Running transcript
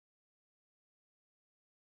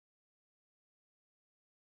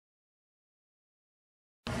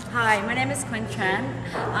Hi, my name is Quinn Tran.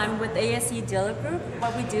 I'm with ASE Dealer Group.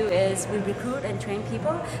 What we do is we recruit and train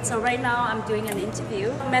people. So right now I'm doing an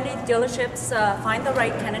interview. Many dealerships find the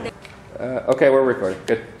right candidate. Okay, we're recording.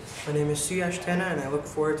 Good. My name is Suyash Tana, and I look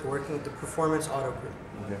forward to working with the Performance Auto Group.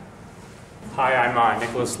 Okay. Hi, I'm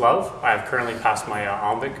Nicholas Love. I have currently passed my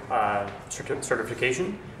OMBIC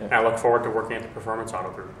certification, and I look forward to working at the Performance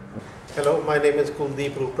Auto Group. Hello, my name is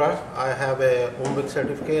Kuldeep Rupra. I have a OMBIC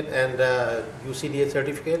certificate and UCDA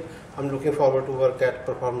certificate. I'm looking forward to work at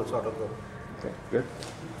Performance Auto Group. Okay, good.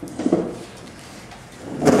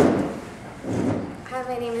 Hi,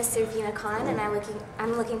 my name is Serafina Khan, and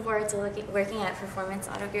I'm looking forward to working at Performance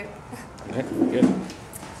Auto Group. Okay, good.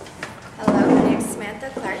 Hello, my name is Samantha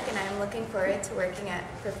Clark, and I'm looking forward to working at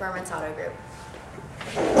Performance Auto Group.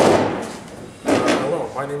 Hello,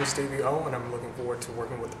 my name is Stevie O, and I'm looking forward to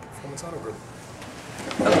working with the Performance Auto Group.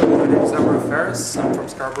 Hello, my name is Amber Ferris. I'm from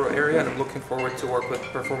Scarborough area, and I'm looking forward to work with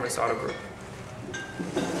Performance Auto Group.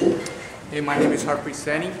 Hey, my name is Harpreet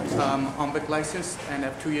Saini. I'm OMBIC licensed and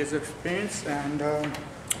have 2 years of experience, and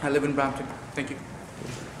I live in Brampton. Thank you.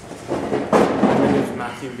 My name is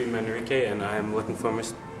Matthew B. Manrique, and I am looking forward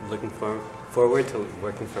to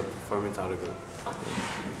working for Performance Auto Group.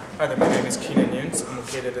 Hi there, my name is Keenan Yunes. I'm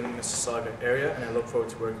located in the Mississauga area, and I look forward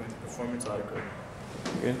to working with the Performance Auto Group.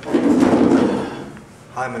 Good.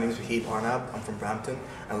 Hi, my name is Wahid Arnab. I'm from Brampton,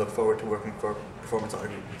 and I look forward to working for Performance Auto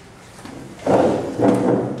Group.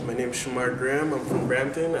 My name is Shamar Graham. I'm from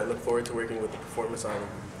Brampton. I look forward to working with the Performance Auto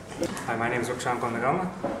Group. Hi, my name is Rukshan Kondagama.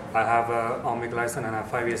 I have an OMBIC license and I have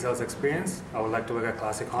 5 years sales experience. I would like to work at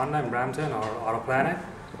Classic Honda in Brampton or Auto Planet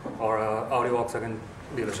or Audi Volkswagen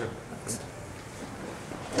dealership.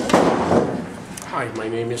 Hi, my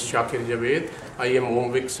name is Shakir Javed. I am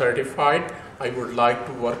OMBIC certified. I would like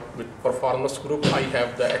to work with Performance Group. I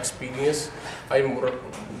have the experience. I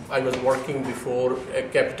was working before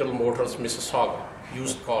Capital Motors Mississauga,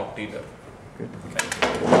 used car dealer.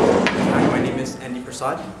 Hi, my name is Andy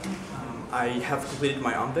Prasad. I have completed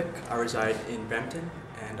my OMBIC. I reside in Brampton,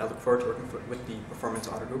 and I look forward to working with the Performance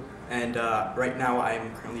Auto Group. And right now, I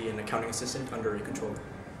am currently an accounting assistant under a controller.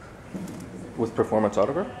 With Performance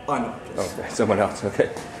Auto Group? Oh, no. Okay, someone else,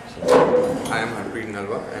 okay. I am Harpreet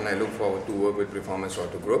Nalwa, and I look forward to work with Performance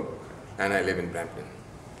Auto Group, and I live in Brampton.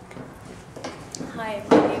 Hi,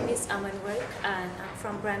 my name is Aman Work, and I'm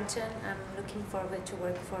from Brampton. I'm looking forward to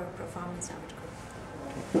work for Performance Auto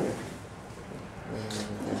Group.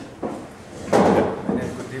 My name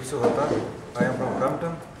is Kuldeep Suhata. I am from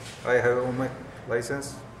Brampton. I have a OMBIC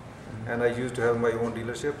license, and I used to have my own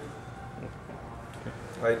dealership.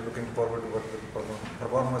 I'm looking forward to work with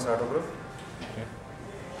Performance Auto Group.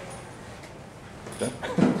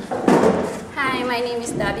 Hi, my name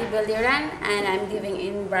is Dabi Bildiran, and I'm living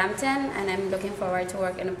in Brampton, and I'm looking forward to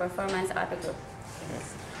work in a Performance Auto Group.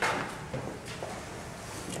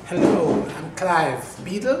 Hello, I'm Clive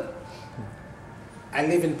Beadle. I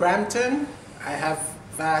live in Brampton. I have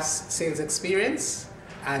vast sales experience,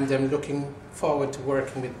 and I'm looking forward to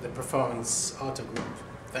working with the Performance Auto Group.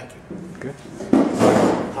 Thank you. Good.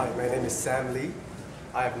 Hi, my name is Sam Lee.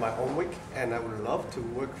 I have my own week, and I would love to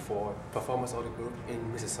work for Performance Auto Group in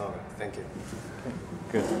Mississauga. Thank you.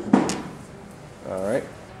 Good. All right.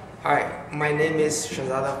 Hi, my name is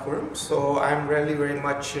Shahzada Kurum. So I'm really very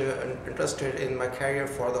much interested in my career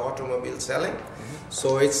for the automobile selling.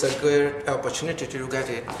 So it's a good opportunity to get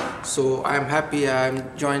it. So I'm happy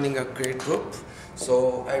I'm joining a great group.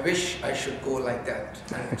 So I wish I should go like that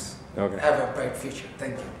and Okay. have a bright future.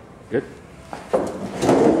 Thank you. Good.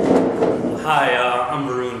 Hi, I'm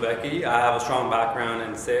Varun Becky. I have a strong background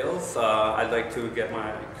in sales. I'd like to get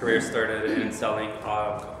my career started in selling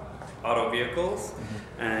auto vehicles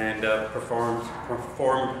and perform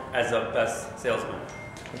as a best salesman.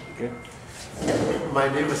 Okay. My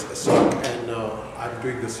name is Asad, and I'm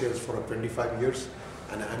doing the sales for 25 years,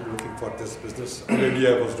 and I'm looking for this business. Already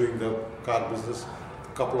I was doing the car business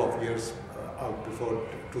a couple of years before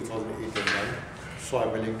 2008 and 9, so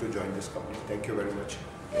I'm willing to join this company. Thank you very much.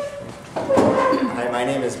 Hi, my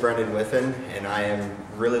name is Brendan Whiffen, and I am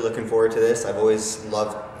really looking forward to this. I've always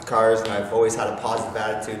loved cars, and I've always had a positive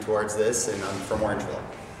attitude towards this, and I'm from Orangeville.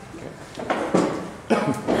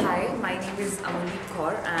 Hi, my name is Amandeep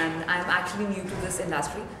Kaur, and I'm actually new to this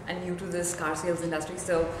industry and new to this car sales industry.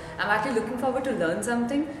 So I'm actually looking forward to learn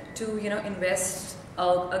something, to invest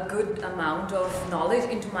a good amount of knowledge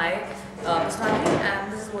into my personality,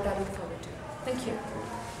 and this is what I look forward to. Thank you.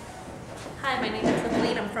 Hi, my name is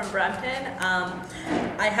Kathleen. I'm from Brampton.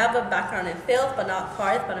 I have a background in sales, but not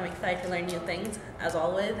cars, but I'm excited to learn new things, as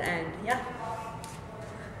always, and yeah.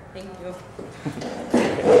 Thank you.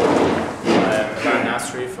 I'm Van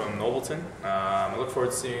Sri from Nobleton. I look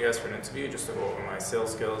forward to seeing you guys for an interview just to go over my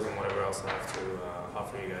sales skills and whatever else I have to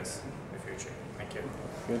offer you guys in the future. Thank you.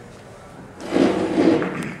 Good.